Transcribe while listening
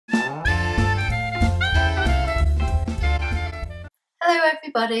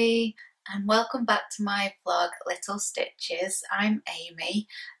everybody and welcome back to my vlog Little Stitches. I'm Amy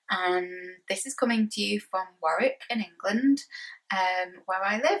and this is coming to you from Warwick in England, where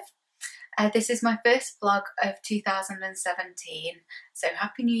I live. This is my first vlog of 2017, so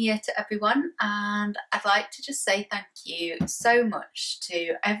Happy New Year to everyone, and I'd like to just say thank you so much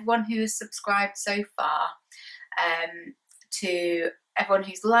to everyone who has subscribed so far, to everyone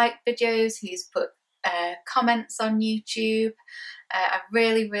who's liked videos, who's put comments on YouTube. I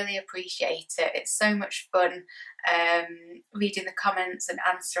really appreciate it. It's so much fun reading the comments and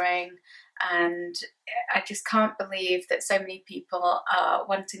answering, and I just can't believe that so many people are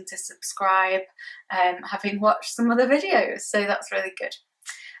wanting to subscribe having watched some of the videos, so that's really good.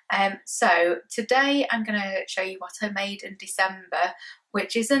 So today I'm going to show you what I made in December,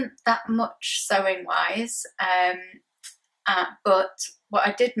 which isn't that much sewing wise, but what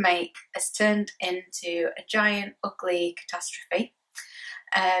I did make has turned into a giant ugly catastrophe.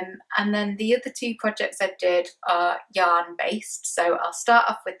 And then the other two projects I did are yarn based, so I'll start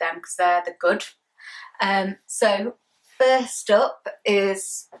off with them because they're the good. So first up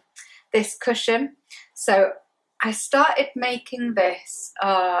is this cushion. So I started making this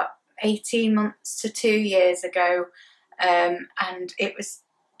 18 months to 2 years ago, and it was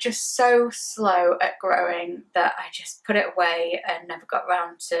just so slow at growing that I just put it away and never got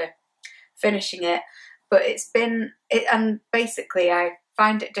around to finishing it. But and basically I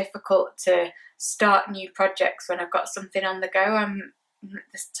find it difficult to start new projects when I've got something on the go. I'm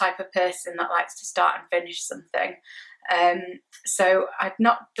this type of person that likes to start and finish something. So I'd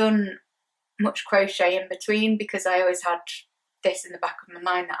not done much crochet in between because I always had this in the back of my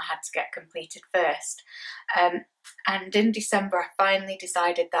mind that I had to get completed first. And in December I finally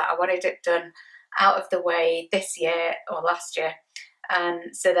decided that I wanted it done out of the way this year or last year,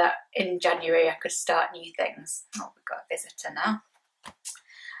 and so that in January I could start new things. Oh, we've got a visitor now.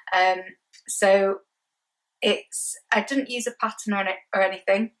 So I didn't use a pattern on it or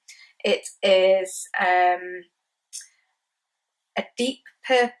anything. It is a deep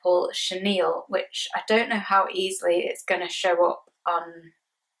purple chenille, which I don't know how easily it's going to show up on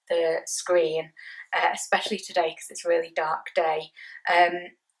the screen, especially today because it's a really dark day.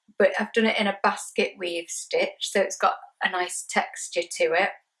 But I've done it in a basket weave stitch, so it's got a nice texture to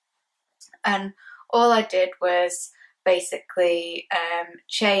it. And all I did was basically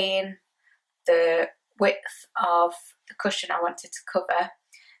chain the width of the cushion I wanted to cover,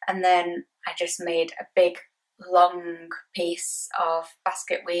 and then I just made a big long piece of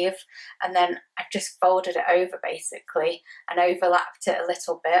basket weave, and then I just folded it over basically and overlapped it a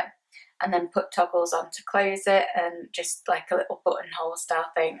little bit, and then put toggles on to close it, and just like a little buttonhole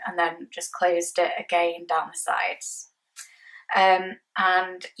style thing, and then just closed it again down the sides.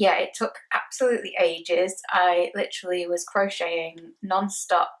 And yeah, it took absolutely ages. I literally was crocheting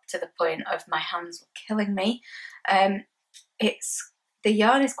non-stop to the point of my hands were killing me. The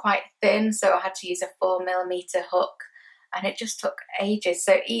yarn is quite thin, so I had to use a 4mm hook, and it just took ages.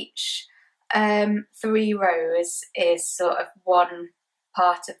 So each 3 rows is sort of one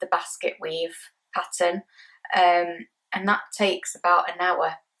part of the basket weave pattern, and that takes about an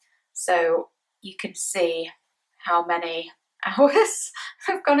hour. So you can see how many hours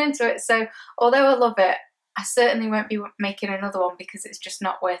I've gone into it. So although I love it, I certainly won't be making another one because it's just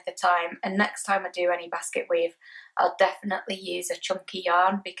not worth the time. And next time I do any basket weave, I'll definitely use a chunky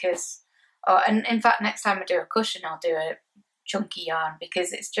yarn because, and in fact next time I do a cushion I'll do a chunky yarn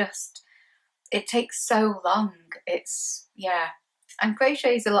because it takes so long. Yeah, and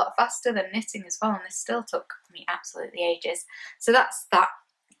crochet is a lot faster than knitting as well, and this still took me absolutely ages. So that's that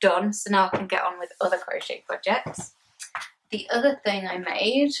done. So now I can get on with other crochet projects. The other thing I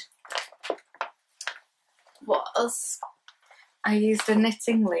made was I used a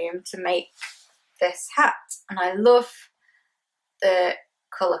knitting loom to make this hat, and I love the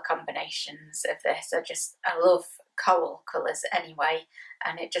colour combinations of this. I love coral colours anyway,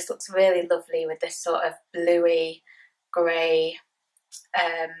 and it just looks really lovely with this sort of bluey grey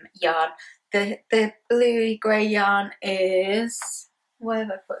yarn. The bluey grey yarn is, where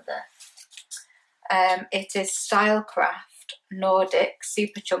have I put that? It is Stylecraft Nordic,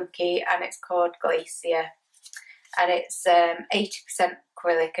 super chunky, and it's called Glacier, and it's 80%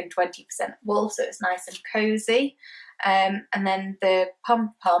 acrylic and 20% wool, so it's nice and cozy. And then the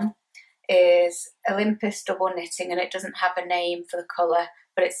pom-pom is Olympus double knitting, and it doesn't have a name for the colour,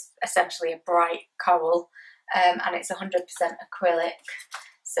 but it's essentially a bright coral, and it's 100% acrylic.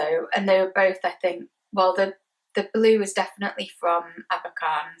 So, and they were both, I think, well, the blue is definitely from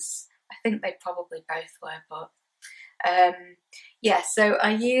Abercarn's. I think they probably both were, but yeah, so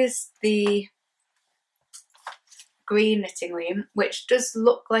I used the green knitting loom, which does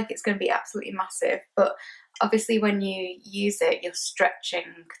look like it's going to be absolutely massive, but obviously when you use it you're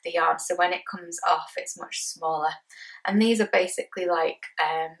stretching the yarn, so when it comes off it's much smaller. And these are basically like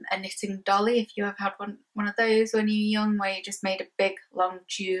a knitting dolly, if you have had one of those when you were young, where you just made a big long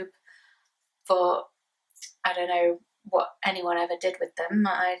tube for, I don't know what anyone ever did with them,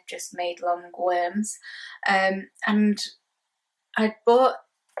 I just made long worms. And I bought,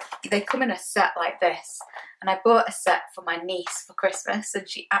 they come in a set like this, and I bought a set for my niece for Christmas, and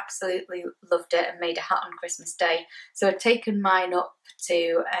she absolutely loved it and made a hat on Christmas Day. So I'd taken mine up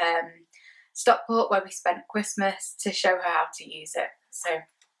to Stockport, where we spent Christmas, to show her how to use it. So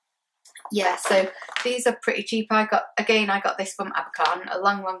yeah, so these are pretty cheap. I got this from Abercorn a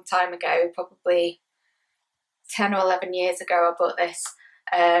long time ago, probably 10 or 11 years ago I bought this,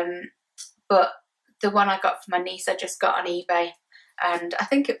 but the one I got for my niece I just got on eBay, and I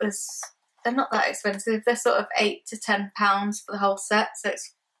think they're not that expensive, they're sort of £8 to £10 for the whole set, so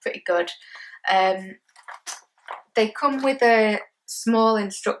it's pretty good. They come with a small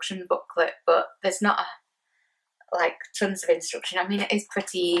instruction booklet, but there's not like tons of instruction. I mean, it is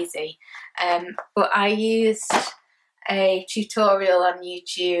pretty easy, but I used a tutorial on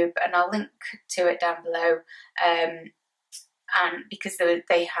YouTube, and I'll link to it down below, and because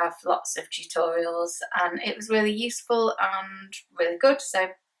they have lots of tutorials, and it was really useful and really good. So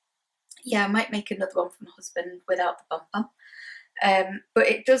yeah, I might make another one for my husband without the pom-pom. But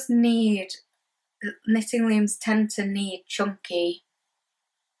it does need, knitting looms tend to need chunky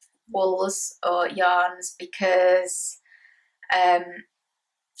wools or yarns, because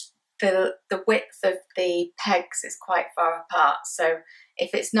the width of the pegs is quite far apart, so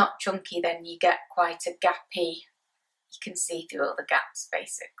if it's not chunky then you get quite a gappy, you can see through all the gaps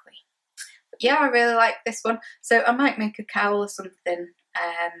basically. But yeah, I really like this one, so I might make a cowl or something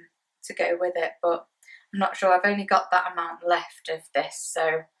to go with it, but I'm not sure. I've only got that amount left of this,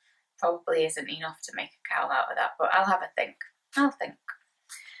 so probably isn't enough to make a cowl out of that, but I'll have a think.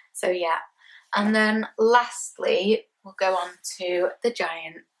 So yeah, and then lastly we'll go on to the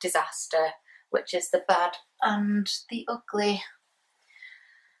giant disaster, which is the bad and the ugly.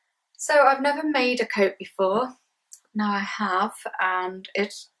 So I've never made a coat before. Now I have, and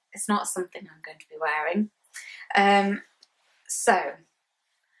it's not something I'm going to be wearing. So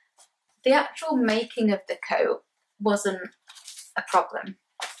the actual making of the coat wasn't a problem.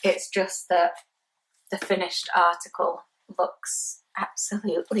 It's just that the finished article looks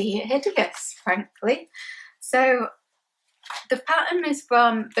absolutely hideous, frankly. So the pattern is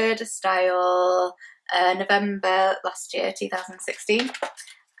from Birder Style, November last year, 2016,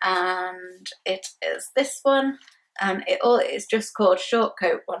 and it is this one, and it is just called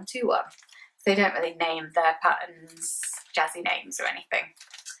Shortcoat 121. They don't really name their patterns jazzy names or anything.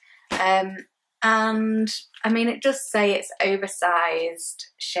 And I mean, it does say it's oversized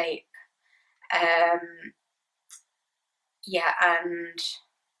shape. Yeah, and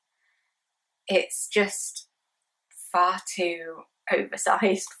it's just far too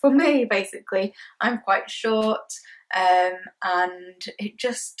oversized for me, basically. I'm quite short, and it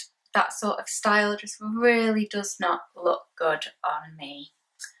just, that sort of style just really does not look good on me,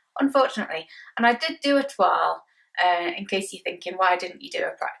 unfortunately. And I did do a toile, in case you're thinking, why didn't you do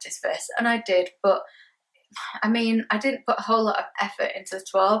a practice first? And I did, but I mean, I didn't put a whole lot of effort into the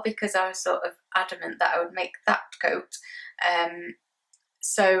toile because I was sort of adamant that I would make that coat.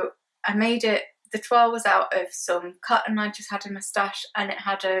 So I made it, the toile was out of some cotton I just had in my stash, and it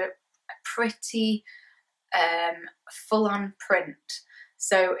had a pretty full-on print.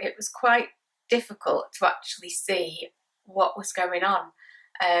 So it was quite difficult to actually see what was going on.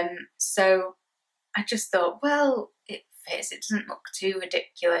 So I just thought, well, it fits, it doesn't look too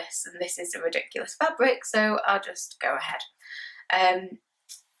ridiculous, and this is a ridiculous fabric, so I'll just go ahead.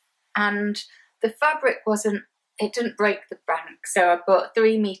 And the fabric wasn't, it didn't break the bank, so I bought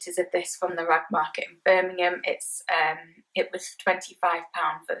 3 meters of this from the Rag Market in Birmingham. It was £25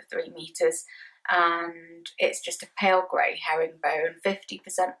 for the 3 meters, and it's just a pale grey herringbone, 50%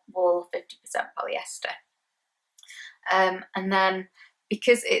 wool, 50% polyester. And then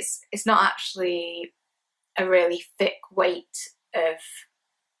because it's not actually a really thick weight of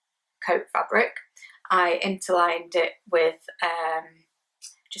coat fabric, I interlined it with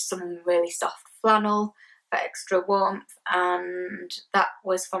just some really soft flannel for extra warmth, and that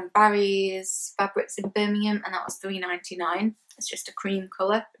was from Barry's Fabrics in Birmingham, and that was £3.99. It's just a cream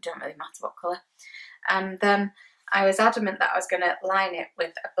colour, it don't really matter what colour. And then I was adamant that I was going to line it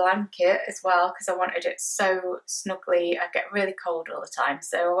with a blanket as well, because I wanted it so snuggly. I get really cold all the time,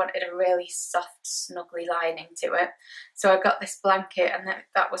 so I wanted a really soft, snuggly lining to it. So I got this blanket, and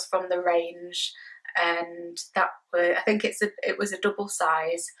that was from the range and that were, I think it was a double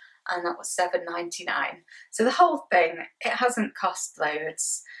size, and that was £7.99. So the whole thing, it hasn't cost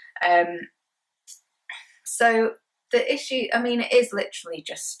loads. So the issue, I mean, it is literally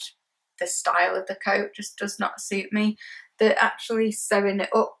just the style of the coat just does not suit me. Actually sewing it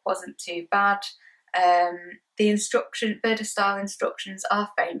up wasn't too bad. The Burda style instructions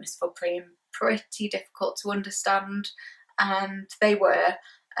are famous for being pretty difficult to understand, and they were.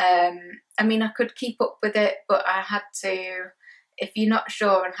 I mean, I could keep up with it, but I had to, if you're not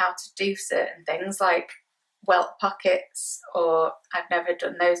sure on how to do certain things like welt pockets, or I'd never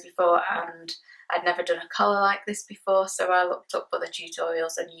done those before, and I'd never done a collar like this before, so I looked up other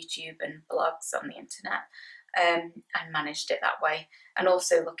tutorials on YouTube and blogs on the internet, and managed it that way, and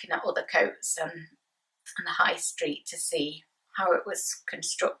also looking at other coats on the high street to see how it was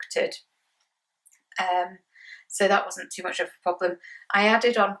constructed. So that wasn't too much of a problem. I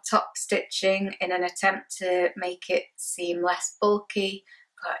added on top stitching in an attempt to make it seem less bulky,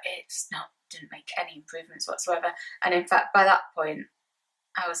 but didn't make any improvements whatsoever. And in fact, by that point,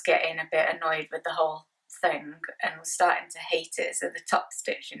 I was getting a bit annoyed with the whole thing and was starting to hate it. So the top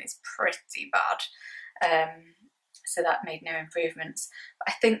stitching is pretty bad. So that made no improvements.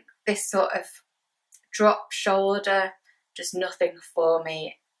 But I think this sort of drop shoulder, just nothing for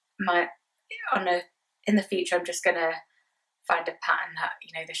me. In the future, I'm just gonna find a pattern that,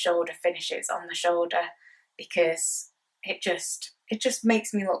 you know, the shoulder finishes on the shoulder, because it just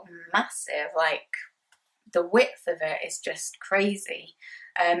makes me look massive. Like, the width of it is just crazy.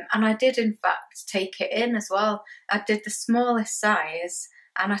 And I did in fact take it in as well. I did the smallest size,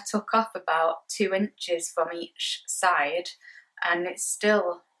 and I took off about 2 inches from each side, and it's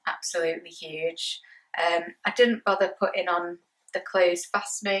still absolutely huge. I didn't bother putting on the closed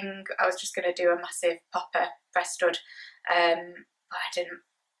fastening. I was just going to do a massive popper breast stud, but I didn't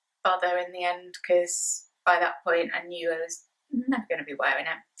bother in the end, because by that point I knew I was never going to be wearing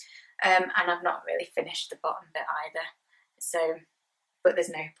it. And I've not really finished the bottom bit either, so, but there's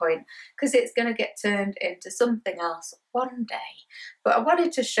no point, because it's going to get turned into something else one day. But I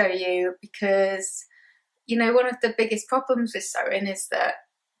wanted to show you, because, you know, one of the biggest problems with sewing is that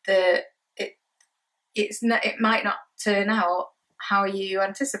it might not turn out how you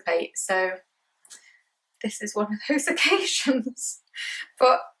anticipate. So this is one of those occasions.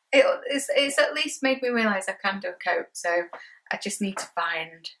 But it's at least made me realise I can do a coat, so I just need to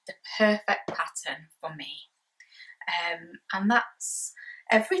find the perfect pattern for me. And that's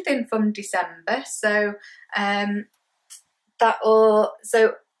everything from December. So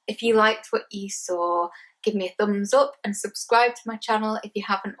so if you liked what you saw, give me a thumbs up and subscribe to my channel if you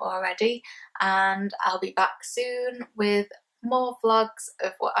haven't already, and I'll be back soon with more vlogs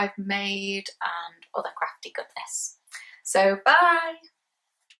of what I've made and other crafty goodness. So bye!